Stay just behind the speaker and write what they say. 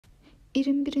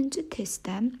21-ci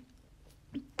testdə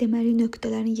deməli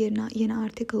nöqtələrin yerinə yeni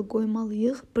artikel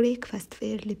qoymalıyıq. Breakfast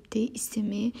verilibdi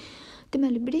ismi.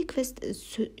 Deməli breakfast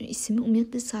ismi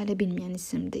ümumiyyətlə sayıla bilməyən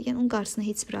isimdir. Yəni onun qarşısına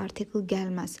heç bir artikel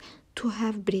gəlməz. To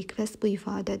have breakfast bu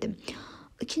ifadədir.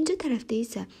 İkinci tərəfdə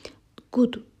isə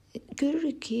good.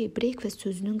 Görürük ki, breakfast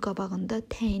sözünün qabağında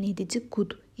təyin edici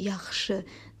good, yaxşı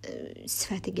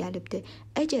sifəti gəlibdir.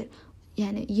 Əgər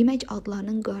yəni yemək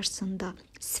adlarının qarşısında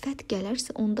sifət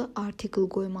gələrsə, onda artikel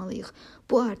qoymalıyıq.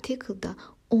 Bu artikel də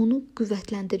onu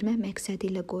qüvvətləndirmək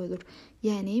məqsədi ilə qoyulur.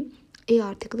 Yəni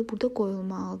artikeli burada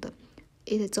qoyulmalıdır.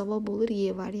 Elə cavab olur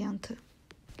Y variantı.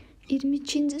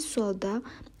 22-ci sualda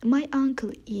my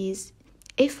uncle is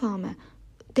efamə.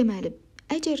 Deməli,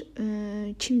 əgər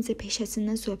kimsə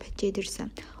peşəsindən söhbət gedirsə,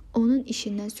 onun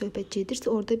işindən söhbət gedirsə,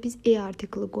 orada biz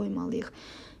artikeli qoymalıyıq.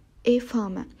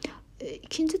 Efamə.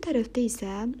 İkinci tərəfdə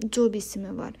isə job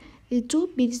ismi var.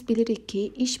 Job biz bilirik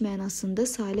ki, iş mənasında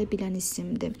sayıla bilən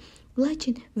isimdir.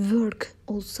 Lakin work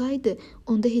olsaydı,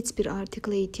 onda heç bir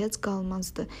artikla ehtiyac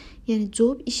qalmazdı. Yəni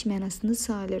job iş mənasında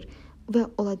sayılır və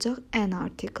olacaq an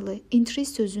artiklı.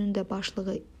 Interest sözünün də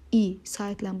başlığı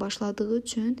saytla başladığı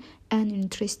üçün an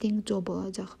interesting job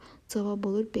olacaq. Cavab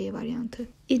olur B variantı.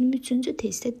 23-cü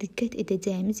testdə diqqət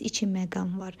edəcəyimiz iki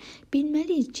məqam var.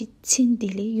 Bilməliyik ki, Çin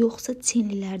dili yoxsa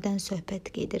Çinlilərdən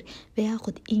söhbət gedir və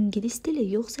yaxud ingilis dili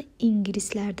yoxsa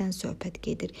ingilislərdən söhbət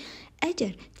gedir.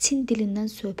 Əgər Çin dilindən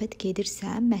söhbət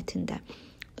gedirsə mətndə,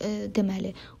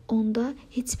 deməli, onda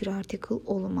heç bir artikel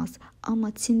olmaz. Amma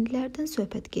Çinlilərdən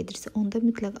söhbət gedirsə, onda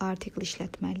mütləq artikel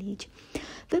işlətməliyik.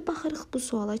 Və baxırıq bu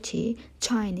suala ki,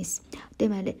 Chinese.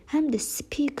 Deməli, həm də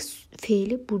speak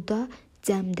feili burada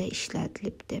cəmdə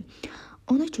işlədilibdir.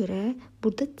 Ona görə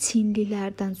burada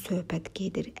Çinlilərdən söhbət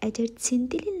gedir. Əgər Çin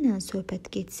dilindən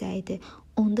söhbət getsəydi,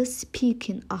 onda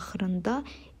speaking axırında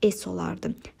S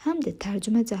olardı. Həm də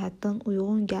tərcümə cəhətdən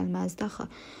uyğun gəlməzdi axı.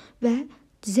 Və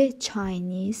The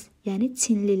Chinese, yəni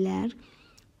Çinlilər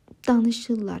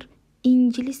danışırlar.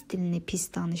 İngilis dilini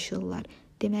pis danışırlar.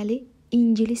 Deməli,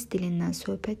 İngilis dilindən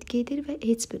söhbət gedir və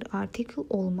heç bir artikel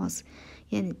olmaz.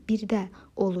 Yəni, birdə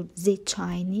olur The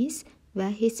Chinese və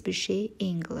heç bir şey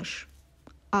English.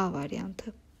 A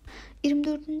variantı.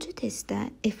 24-cü testdə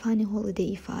a funny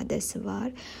holiday ifadəsi var.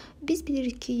 Biz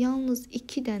bilirik ki, yalnız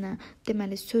 2 dənə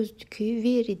deməli sözdür ki,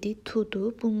 veridir,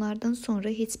 todur. Bunlardan sonra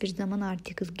heç bir zaman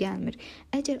artikel gəlmir.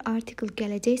 Əgər artikel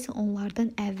gələcəksə,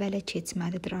 onlardan əvvələ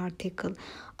keçməlidir artikel.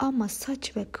 Amma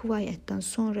such və quietdən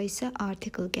sonra isə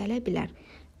artikel gələ bilər.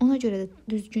 Ona görə də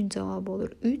düzgün cavab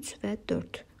olur 3 və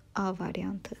 4. A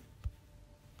variantı.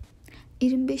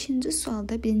 25-ci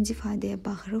sualda birinci ifadəyə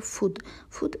baxırıq. Food.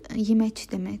 Food yemək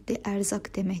deməkdir,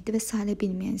 ərzaq deməkdir və sayıla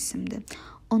bilməyən isimdir.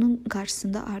 Onun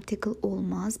qarşısında artikel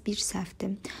olmaz, bir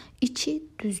səhvdir. 2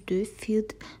 düzdür,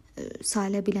 field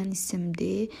sayıla bilən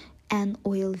isimdir. An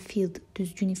oil field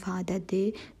düzgün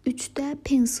ifadədir. 3-də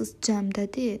pencils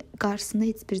cəmdədir. Qarşısında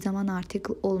heç bir zaman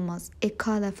artikel olmaz. A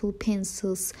colorful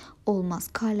pencils olmaz.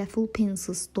 Colorful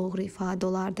pencils doğru ifadə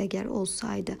olardı əgər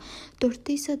olsaydı.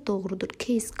 4-də isə doğrudur.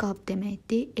 Case qab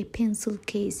deməkdir. A pencil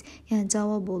case. Yəni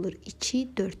cavab olur 2,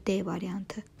 4D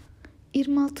variantı.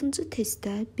 26-cı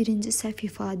testdə birinci səhv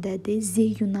ifadədir.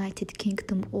 The United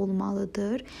Kingdom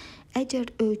olmalıdır. Əgər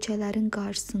ölkələrin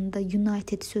qarşısında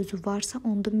United sözü varsa,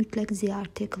 onda mütləq Z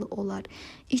artikli olar.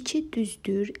 2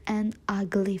 düzdür, an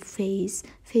ugly face.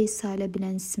 Face sayıla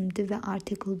bilən isimdir və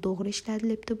artikl doğru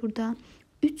işlədilibdir burada.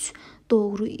 3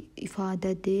 doğru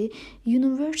ifadədir.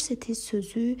 University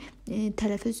sözü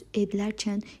tələffüz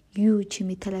edilərkən U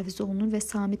kimi tələffüz olunur və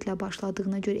samitlə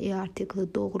başladığına görə artikli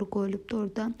doğru qoyulubdur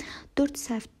orada. 4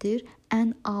 səhvdir.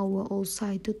 An hour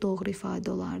olsaydı doğru ifadə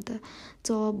olardı.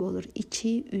 Cavab olur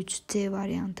 2, 3, C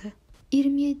variantı.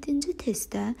 27-ci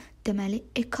testdə deməli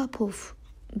a cup of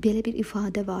belə bir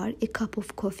ifadə var. A cup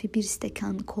of coffee, bir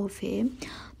stəkan kofe.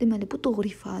 Deməli bu doğru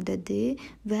ifadədir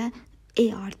və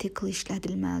artikel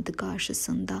işlədilməlidir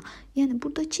qarşısında. Yəni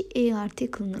buradakı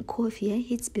artiklinin coffeeyə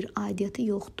heç bir aidiyyatı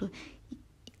yoxdur.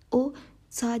 O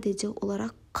sadəcə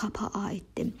olaraq kapa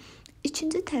aiddir.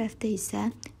 İkinci tərəfdə isə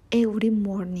every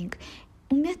morning.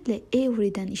 Ümumiyyətlə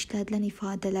everydən işlədilən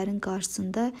ifadələrin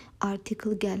qarşısında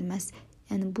artikel gəlməz.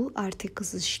 Yəni bu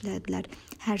artikelsiz işlədilər.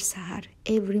 Hər səhər,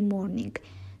 every morning.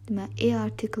 Deməli,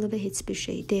 artikli və heç bir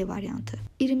şey, D variantı.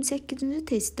 28-ci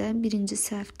testdə birinci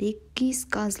səhvdir. Giz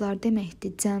qazlar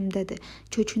deməkdir, cəmdədir.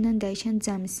 Kökündən dəyişən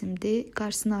cəm isimdir.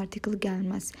 Qarşısına artikl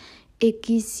gəlməz.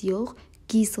 Giz yox,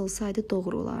 geese olsaydı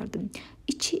doğru olardı.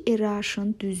 2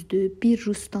 Russian düzdür, 1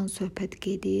 Rusdan söhbət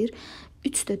gedir.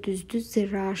 3 də düzdür, the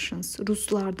Russians,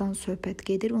 Ruslardan söhbət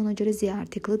gedir. Ona görə Z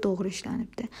artikli doğru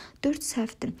işlənibdir. 4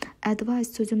 səhvdir.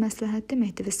 Advice sözü məsləhət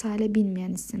deməkdir və sayıla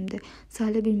bilməyən isimdir.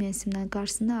 Sayıla bilməyən isimlərin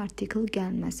qarşısında artikl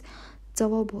gəlməz.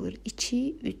 Cavab olur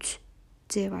 2, 3.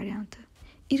 C variantı.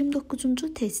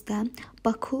 29-cu testdə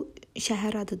Baku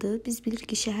şəhər adıdır. Biz bilirik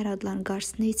ki, şəhər adlarının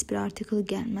qarşısında heç bir artikl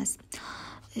gəlməz.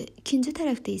 İkinci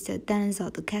tərəfdə isə dəniz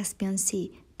adı Caspian Sea.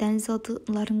 Dəniz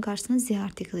adların qarşısına Z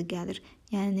artikli gəlir.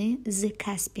 Yəni The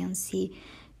Caspian Sea.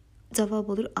 Cavab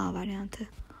olur A variantı.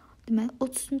 Deməli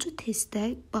 30-cu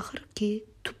testdə baxırıq ki,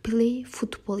 to play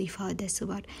football ifadəsi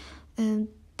var.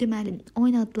 Deməli,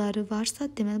 oyun adları varsa,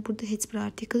 deməli burada heç bir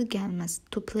artikl gəlməz.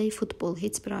 To play football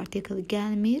heç bir artikl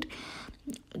gəlmir.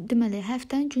 Deməli,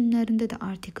 həftənin günlərində də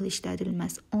artikl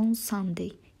işlədilməz. On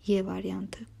Sunday. Y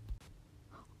variantı.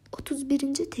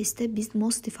 31-ci testdə biz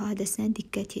most ifadəsinə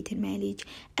diqqət yetirməliyik.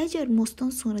 Əgər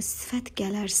mostdan sonra sifət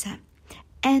gələrsə,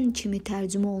 ən kimi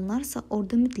tərcümə olunarsa,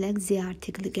 orada mütləq Z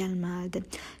artikli gəlməlidir.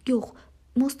 Yox,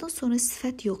 mostdan sonra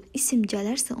sifət yox, isim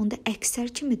gələrsə, onda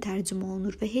əksər kimi tərcümə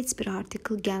olunur və heç bir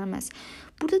artikl gəlməz.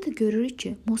 Burada da görürük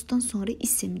ki, mostdan sonra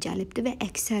isim gəlibdir və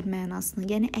əksər mənasını,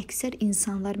 yəni əksər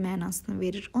insanlar mənasını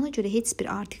verir. Ona görə heç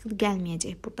bir artikl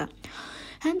gəlməyəcək burada.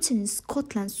 Həmçinin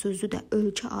Scotland sözü də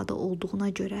ölkə adı olduğuna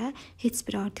görə heç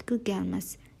bir artikl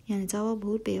gəlməz. Yəni cavab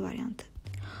olur B variantı.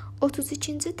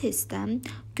 32-ci testdən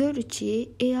görürük ki,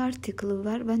 E artikli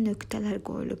var və nöqtələr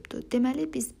qoyulubdur. Deməli,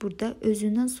 biz burada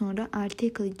özündən sonra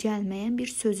artikl gəlməyən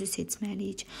bir sözü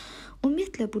seçməliyik.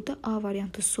 Ümumiyyətlə, burada A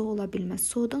variantı so ola bilməz.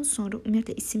 So'dan sonra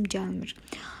ümumiyyətlə isim gəlmir.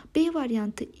 B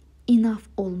variantı enough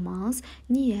olmaz.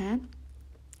 Niyə?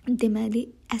 Deməli,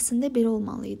 əslində belə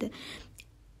olmalıydı.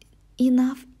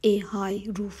 Enough a high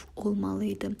roof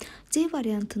olmalıydı. C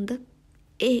variantında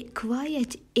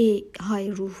quiet a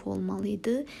high roof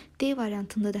olmalıydı. D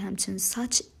variantında da həmçinin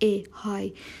such a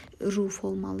high roof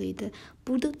olmalıydı.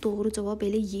 Burada doğru cavab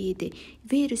elə Y-dir.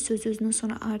 Very sözü özündən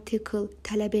sonra artikl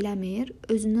tələb eləmir.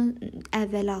 Özündən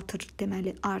əvvələ atır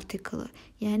deməli artiklı.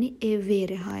 Yəni a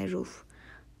very high roof.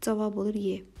 Cavab olur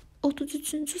Y.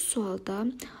 33-cü sualda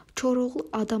Koroğlu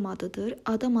adam adıdır.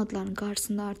 Adam adlarının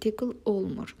qarşısında artikl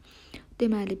olmur.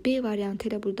 Deməli, B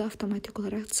variantı ilə burada avtomatik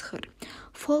olaraq çıxır.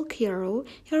 Folk hero,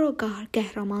 hero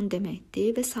qəhrəman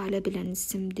deməkdir və sayıla bilən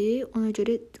isimdir. Ona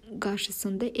görə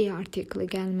qarşısında E artikli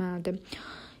gəlməlidir.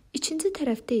 İkinci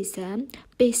tərəfdə isə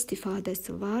best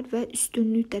ifadəsi var və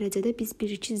üstünlük dərəcədə biz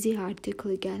bir-iki Z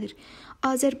artikli gəlir.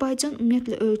 Azərbaycan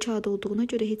ümumiyyətlə ölkə adı olduğuna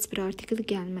görə heç bir artikl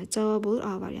gəlməz. Cavab olur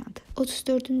A variantı.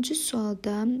 34-cü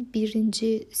sualda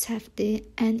birinci səhvdir.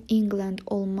 An England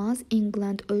olmaz.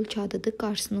 England ölkə adıdır.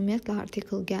 Qarşısına ümumiyyətlə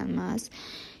artikl gəlməz.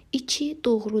 2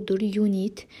 doğrudur.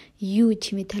 Unit, U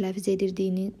kimi tələffüz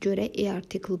edildiyini görə E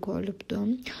artikli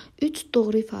qoyulubdur. 3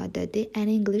 doğru ifadədir.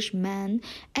 An English man.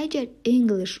 Əgər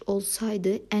English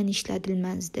olsaydı, an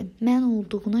işlədilməzdi. Man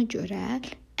olduğuna görə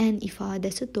an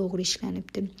ifadəsi doğru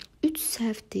işlənibdir. 3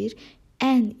 səhvdir.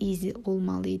 An izi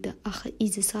olmalıydı. Axı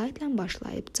izi saitlə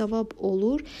başlayıb. Cavab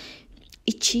olur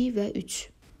 2 və 3.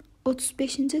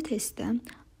 35-ci testdə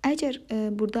əgər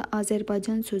burada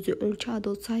Azərbaycan sözü ölkə adı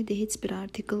olsaydı heç bir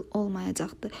artikl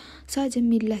olmayacaqdı. Sadəcə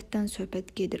millətdən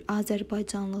söhbət gedir.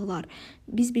 Azərbaycanlılar.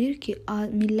 Biz bilirik ki,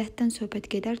 millətdən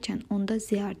söhbət gedərkən onda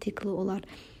Z artikli olar.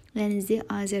 Yəni Z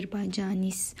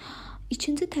Azərbaycanis.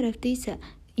 İkinci tərəfdə isə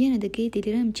yenə də qeyd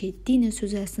edirəm ki, dinə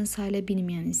sözü əslində sayıla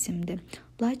bilməyən isimdir.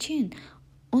 Lakin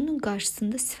onun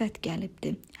qarşısında sifət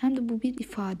gəlibdir. Həm də bu bir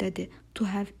ifadədir. To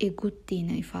have a good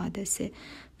dinə ifadəsi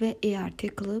və E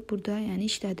artikli burada yəni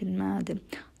işlədilməlidir.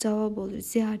 Cavab olur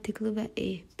Z artikli və E,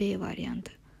 B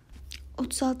variantı.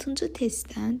 36-cı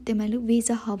testdən deməli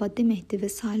viza hava deməkdir və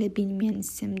sayıla bilməyən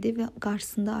isimdir və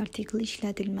qarşısında artikli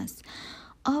işlədilməz.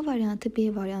 A variantı,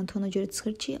 B variantı ona görə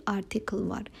çıxır ki, artikl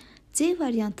var. C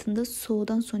variantında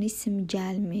so'dan sonra isim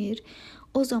gəlmir.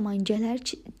 O zaman gələr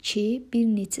ki, bir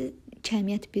neçə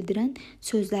kəmiyyət bildirən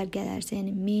sözlər gələrsə,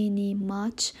 yəni many,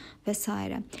 much və s.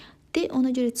 D ona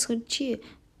görə çıxır ki,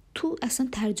 to əslən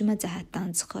tərcümə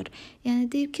cəhətdən çıxır.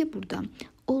 Yəni deyir ki, burada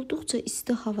olduqca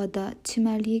isti havada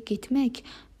çimərliyə getmək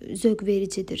zövq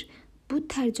vericidir. Bu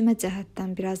tərcümə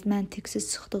cəhətdən biraz məntiqsiz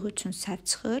çıxdığı üçün səhv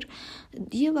çıxır.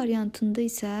 Y variantında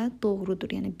isə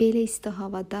doğrudur. Yəni belə isti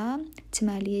havada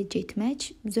çimərliyə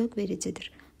getmək zövq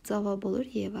vericidir. Cavab olur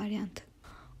Y variantı.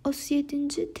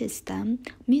 37-ci testdən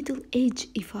middle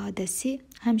age ifadəsi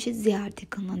həmişə Z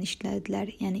artiklından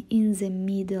işlədilər. Yəni in the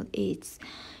middle age.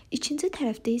 İkinci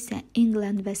tərəfdə isə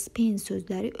England və Spain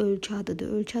sözləri ölkə adıdır.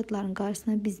 Ölkə adlarının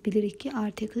qarşısına biz bilirik ki,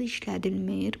 artikli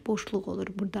işlədilmir, boşluq olur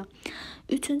burada.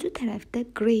 Üçüncü tərəfdə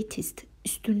greatest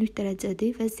üstünlük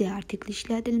dərəcədir və Z artikli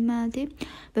işlədilməlidir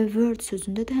və word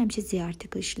sözündə də həmişə Z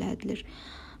artikli işlədilir.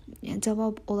 Yəni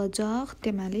cavab olacaq,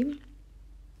 deməli,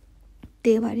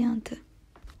 D variantı.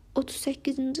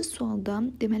 38-ci sualda,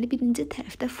 deməli, birinci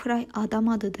tərəfdə Fray adam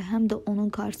adıdır, həm də onun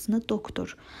qarşısına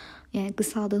doktor. Yəni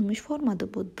qısaldılmış formada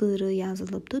bu dırı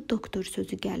yazılıbdır, doktor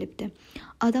sözü gəlibdir.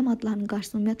 Adam adlarının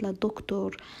qarşısına ümumiyyətlə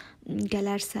doktor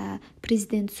gələrsə,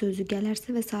 prezident sözü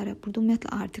gələrsə və s. burada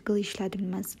ümumiyyətlə artikl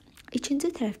işlədilməz. İkinci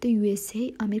tərəfdə USA,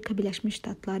 Amerika Birləşmiş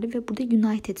Ştatları və burada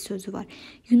United sözü var.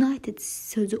 United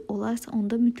sözü olarsa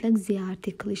onda mütləq Z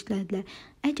artikli işlədilər.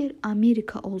 Əgər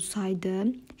Amerika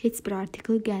olsaydı, heç bir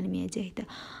artikl gəlməyəcəkdi.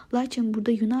 Lakin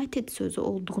burada United sözü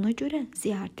olduğuna görə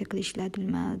Z artikli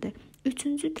işlədilməlidir.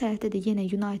 Üçüncü tərəfdə də yenə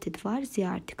United var, Z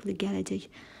artikli gələcək.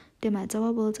 Deməli,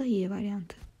 cavab olacaq Y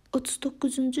variantı.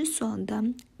 39-cu sualda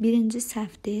birinci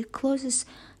səhvdir. Clothes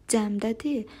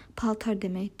cəmdədir, paltar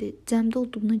deməkdir. Cəmdə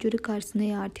olduğuna görə qarşısına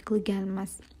Y artikli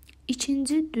gəlməz.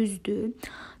 İkinci düzdür.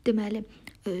 Deməli,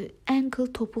 ankle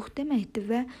topuq deməkdir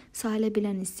və sayıla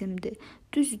bilən isimdir.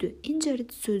 Düzdür.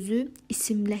 Injured sözü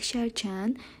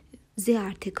isimləşərkən Z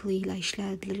artikli ilə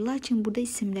işlədilir. Lakin burada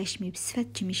isimləşməyib,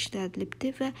 sifət kimi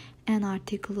işlədilibdir və N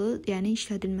artikli, yəni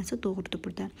işlədilməsi doğrudur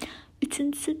burada.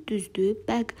 Üçüncüsü düzdür.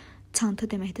 Bag çanta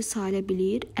deməkdir, sayıla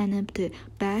bilir. Empty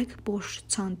bag, boş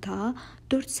çanta.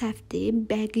 4 səhvdir.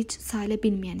 Baggage sayıla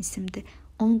bilməyən isimdir.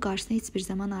 Onun qarşısına heç bir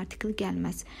zaman artikl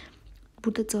gəlməz.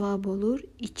 Burada cavab olur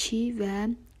 2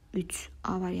 və 3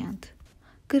 A variantı.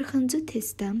 40-cı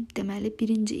testdə deməli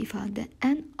birinci ifadə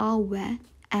an, a və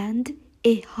and,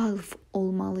 a half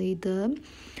olmalıydı.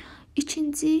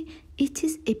 İkinci it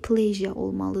is a pleasure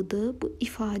olmalıdır. Bu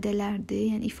ifadələrdir.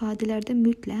 Yəni ifadələrdə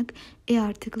mütləq e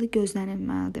artikli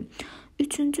gözlənilməlidir.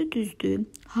 Üçüncü düzdür.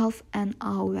 Half and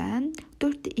hour.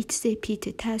 4 it is a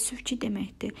pity. Təəssüf ki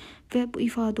deməkdir. Və bu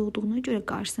ifadə olduğuna görə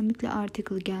qarşısına mütləq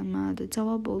artikli gəlməlidir.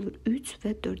 Cavab olur 3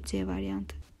 və 4C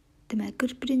variantı. Demək,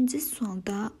 41-ci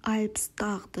sualda Alps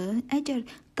dağdır. Əgər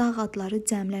dağ adları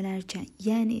cəmlənərkən,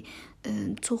 yəni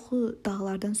çoxu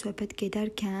dağlardan söhbət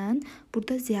gedərkən,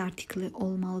 burada Z artikli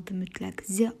olmalıdır mütləq.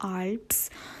 Z Alps.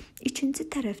 İkinci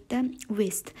tərəfdə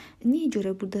West. Niyə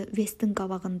görə burada West'in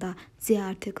qabağında Z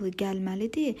artikli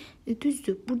gəlməlidir?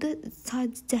 Düzdür, burada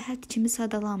sadəcə cəhət kimi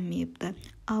sadalanmayıbdır.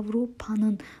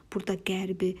 Avropanın burada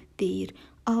qərbi deyir.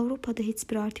 Avropada heç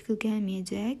bir artikl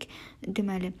gəlməyəcək.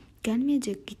 Deməli,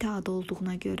 gəlməyəcək qita adı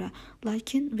olduğuna görə.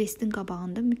 Lakin West'in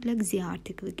qabağında mütləq Z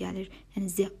artikli gəlir. Yəni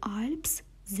The Alps,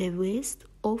 the West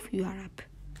of Europe.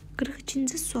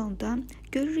 42-ci sualda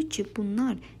görürük ki,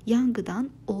 bunlar young'dan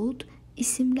old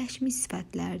isimləşmiş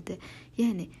sifətlərdir.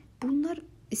 Yəni, bunlar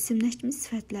isimləşmiş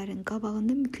sifətlərin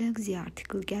qabağında mütləq Z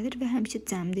artikli gəlir və həmişə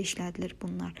cəmdə işlədilir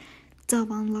bunlar.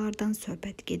 Cavanlardan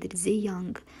söhbət gedir. The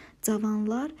young.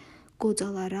 Cavanlar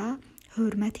qocalara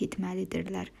hörmət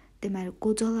etməlidirlər. Deməli,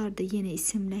 qocalar da yenə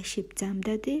isimləşib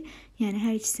cəmdədir. Yəni,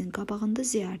 hər ikisinin qabağında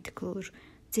Z artikli olur.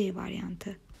 C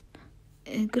variantı.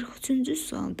 43-cü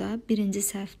sualda birinci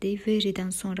səhvdir. Very'dən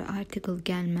sonra artikl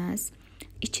gəlməz.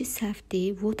 2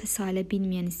 səhvdir. Vote sayıla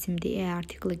bilməyən isimdir. E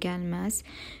artikli gəlməz.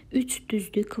 3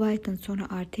 düzdür. Quiet'dan sonra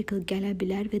artikl gələ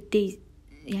bilər və D,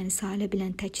 yəni sayıla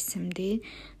bilən tək isimdir.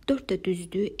 4 də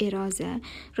düzdür. Erazə.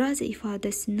 Razə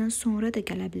ifadəsindən sonra da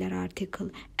gələ bilər artikl.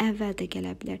 Əvvəl də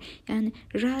gələ bilər. Yəni,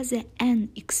 razə an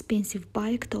expensive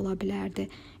bike da ola bilərdi.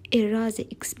 Razə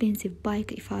expensive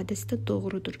bike ifadəsi də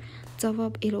doğrudur.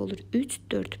 Cavab elə olur 3,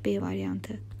 4, B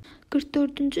variantı.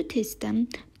 44-cü testdən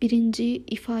birinci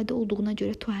ifadə olduğuna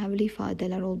görə, to have-li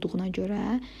ifadələr olduğuna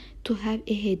görə, to have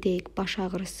a headache, baş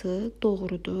ağrısı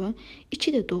doğrudur.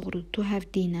 2 də doğrudur, to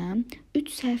have dinə.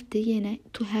 3 səhvdir, yenə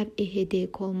to have a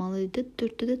headache olmalıydı.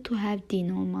 4-də də to have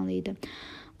dinə olmalıydı.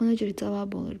 Ona görə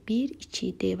cavab olur 1,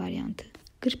 2, D variantı.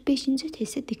 45-ci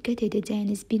testə diqqət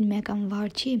edəcəyiniz bir məqam var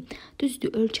ki,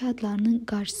 düzdür, ölkə adlarının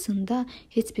qarşısında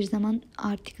heç bir zaman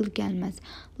artikl gəlməz.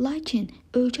 Lakin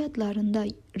ölkə adlarında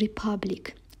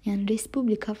republic, yəni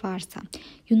respublika varsa,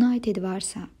 united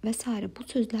varsa və s. bu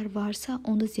sözlər varsa,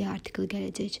 onda Z artikl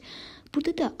gələcək.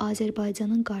 Burada da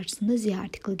Azərbaycanın qarşısında Z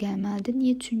artikl gəlməlidir.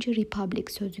 Niyə? Çünki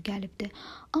republic sözü gəlibdir.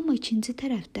 Amma ikinci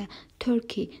tərəfdə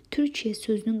Turkey, Türkiyə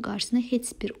sözünün qarşısına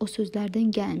heç bir o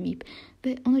sözlərdən gəlməyib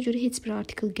və ona görə heç bir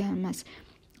artikl gəlməz.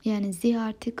 Yəni Z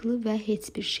artikli və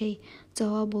heç bir şey.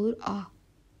 Cavab olur A.